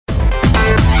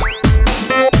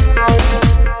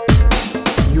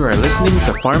You are listening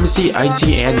to Pharmacy IT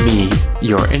and Me,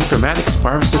 your informatics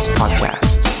pharmacist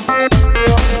podcast.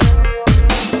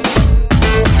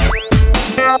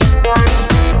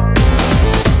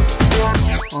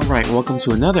 Alright, welcome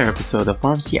to another episode of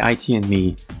Pharmacy IT and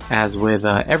Me. As with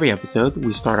every episode,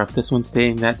 we start off this one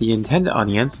stating that the intended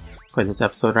audience for this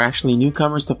episode are actually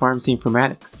newcomers to pharmacy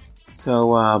informatics.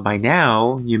 So by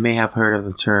now, you may have heard of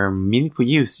the term meaningful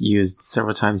use used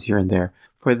several times here and there.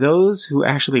 For those who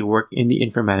actually work in the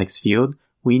informatics field,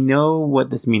 we know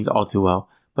what this means all too well.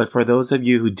 But for those of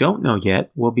you who don't know yet,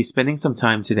 we'll be spending some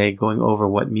time today going over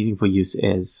what meaningful use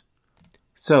is.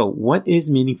 So, what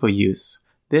is meaningful use?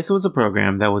 This was a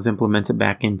program that was implemented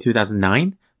back in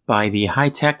 2009 by the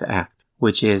HITECH Act,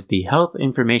 which is the Health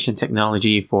Information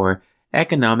Technology for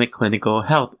Economic Clinical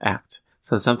Health Act.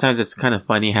 So sometimes it's kind of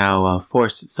funny how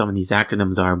forced some of these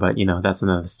acronyms are, but that's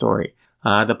another story.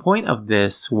 The point of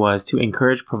this was to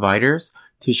encourage providers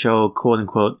to show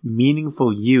quote-unquote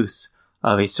meaningful use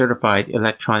of a certified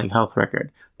electronic health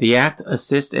record. The Act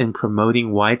assists in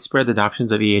promoting widespread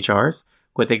adoptions of EHRs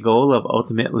with the goal of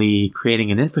ultimately creating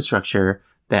an infrastructure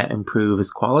that improves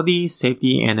quality,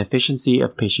 safety, and efficiency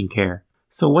of patient care.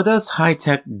 So what does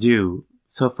HITECH do?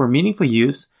 So for meaningful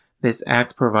use, this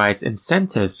act provides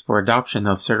incentives for adoption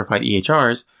of certified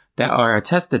EHRs that are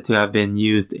attested to have been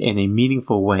used in a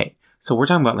meaningful way. So we're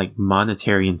talking about like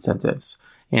monetary incentives.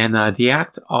 And the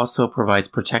act also provides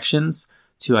protections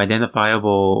to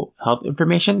identifiable health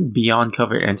information beyond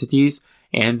covered entities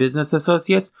and business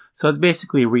associates. So it's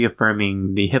basically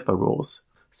reaffirming the HIPAA rules.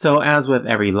 So as with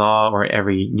every law or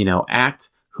every, act,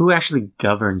 who actually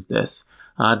governs this?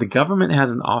 The government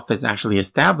has an office actually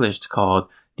established called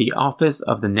the Office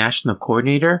of the National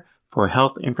Coordinator for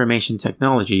Health Information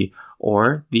Technology,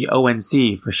 or the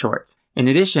ONC for short. In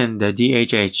addition, the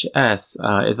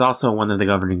DHHS is also one of the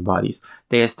governing bodies.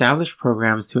 They establish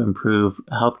programs to improve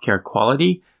healthcare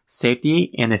quality,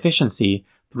 safety, and efficiency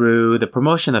through the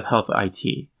promotion of health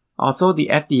IT. Also, the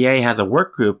FDA has a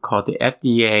work group called the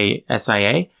FDA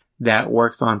SIA that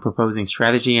works on proposing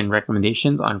strategy and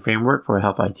recommendations on framework for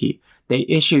health IT. They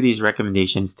issue these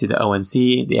recommendations to the ONC,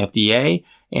 the FDA,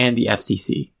 and the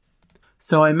FCC.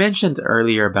 So I mentioned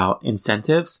earlier about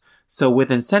incentives. So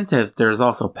with incentives, there's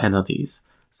also penalties.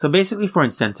 So basically for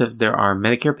incentives, there are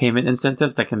Medicare payment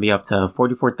incentives that can be up to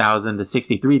 $44,000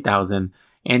 to $63,000,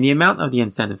 and the amount of the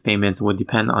incentive payments would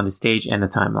depend on the stage and the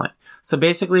timeline. So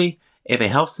basically, if a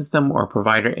health system or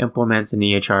provider implements an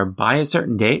EHR by a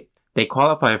certain date, they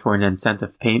qualify for an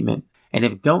incentive payment. And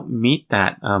if don't meet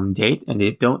that date and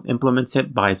they don't implement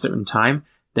it by a certain time,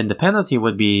 then the penalty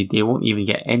would be they won't even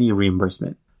get any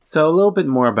reimbursement. So a little bit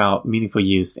more about meaningful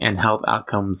use and health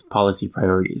outcomes policy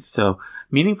priorities. So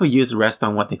meaningful use rests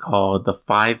on what they call the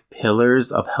 5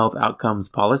 pillars of health outcomes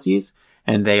policies.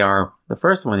 And they are, the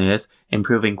first one is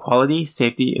improving quality,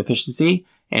 safety, efficiency,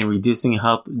 and reducing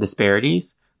health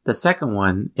disparities. The second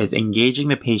one is engaging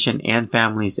the patient and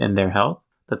families in their health.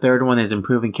 The third one is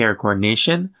improving care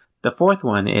coordination. The fourth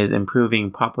one is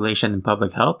improving population and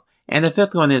public health. And the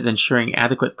fifth one is ensuring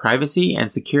adequate privacy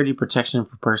and security protection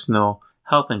for personal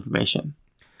health information.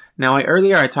 Now,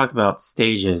 earlier I talked about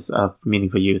stages of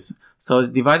meaningful use. So it's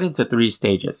divided into 3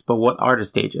 stages. But what are the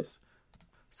stages?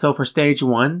 So for stage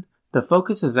 1, the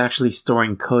focus is actually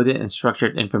storing coded and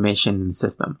structured information in the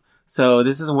system. So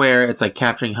this is where it's like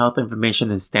capturing health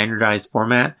information in standardized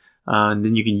format. And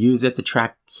then you can use it to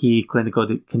track key clinical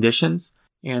conditions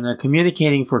and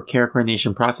communicating for care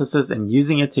coordination processes and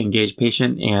using it to engage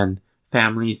patient and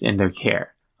families in their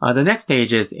care. The next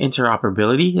stage is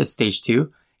interoperability. It's stage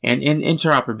 2. And in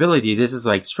interoperability, this is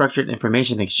like structured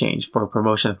information exchange for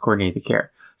promotion of coordinated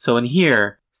care. So in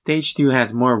here, stage 2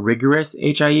 has more rigorous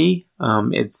HIE.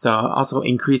 It's also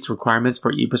increased requirements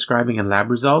for e-prescribing and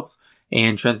lab results,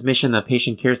 and transmission of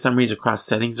patient care summaries across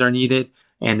settings are needed.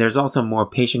 And there's also more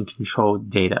patient-controlled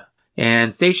data.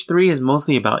 And stage 3 is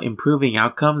mostly about improving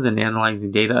outcomes and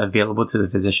analyzing data available to the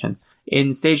physician.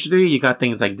 In stage 3, you got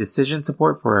things like decision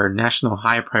support for national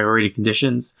high-priority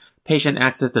conditions, patient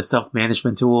access to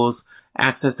self-management tools,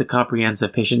 access to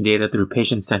comprehensive patient data through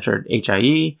patient-centered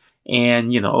HIE,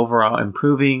 and, overall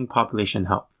improving population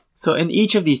health. So in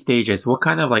each of these stages, what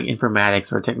kind of like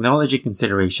informatics or technology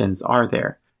considerations are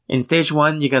there? In stage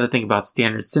 1, you got to think about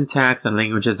standard syntax and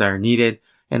languages that are needed,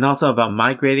 and also about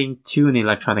migrating to an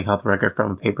electronic health record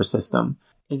from a paper system.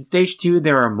 In stage 2,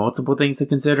 there are multiple things to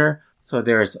consider. So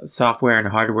there's software and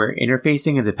hardware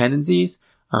interfacing and dependencies,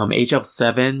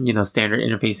 HL7, standard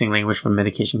interfacing language for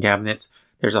medication cabinets.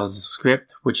 There's also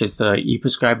script, which is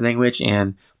e-prescribed language,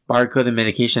 and barcoded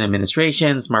medication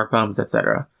administration, smart pumps,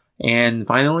 etc. And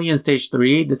finally, in stage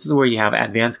 3, this is where you have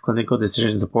advanced clinical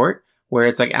decision support, where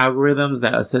it's like algorithms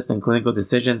that assist in clinical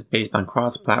decisions based on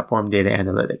cross-platform data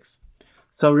analytics.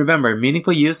 So remember,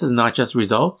 meaningful use is not just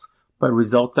results, but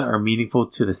results that are meaningful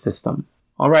to the system.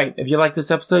 Alright, if you like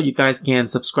this episode, you guys can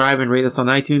subscribe and rate us on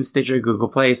iTunes, Stitcher, Google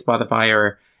Play, Spotify,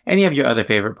 or any of your other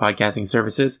favorite podcasting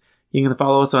services. You can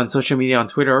follow us on social media on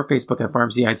Twitter or Facebook at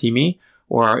PharmacyITme,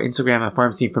 or our Instagram at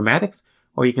Pharmacy Informatics,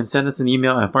 or you can send us an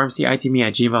email at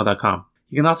pharmacyitme@gmail.com.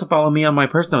 You can also follow me on my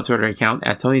personal Twitter account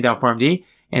at TonyDowPharmD,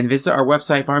 and visit our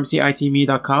website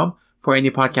pharmacyitme.com for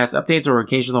any podcast updates or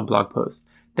occasional blog posts.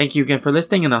 Thank you again for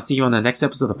listening, and I'll see you on the next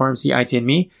episode of Pharmacy IT and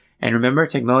Me. And remember,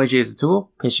 technology is a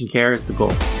tool, patient care is the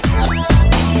goal.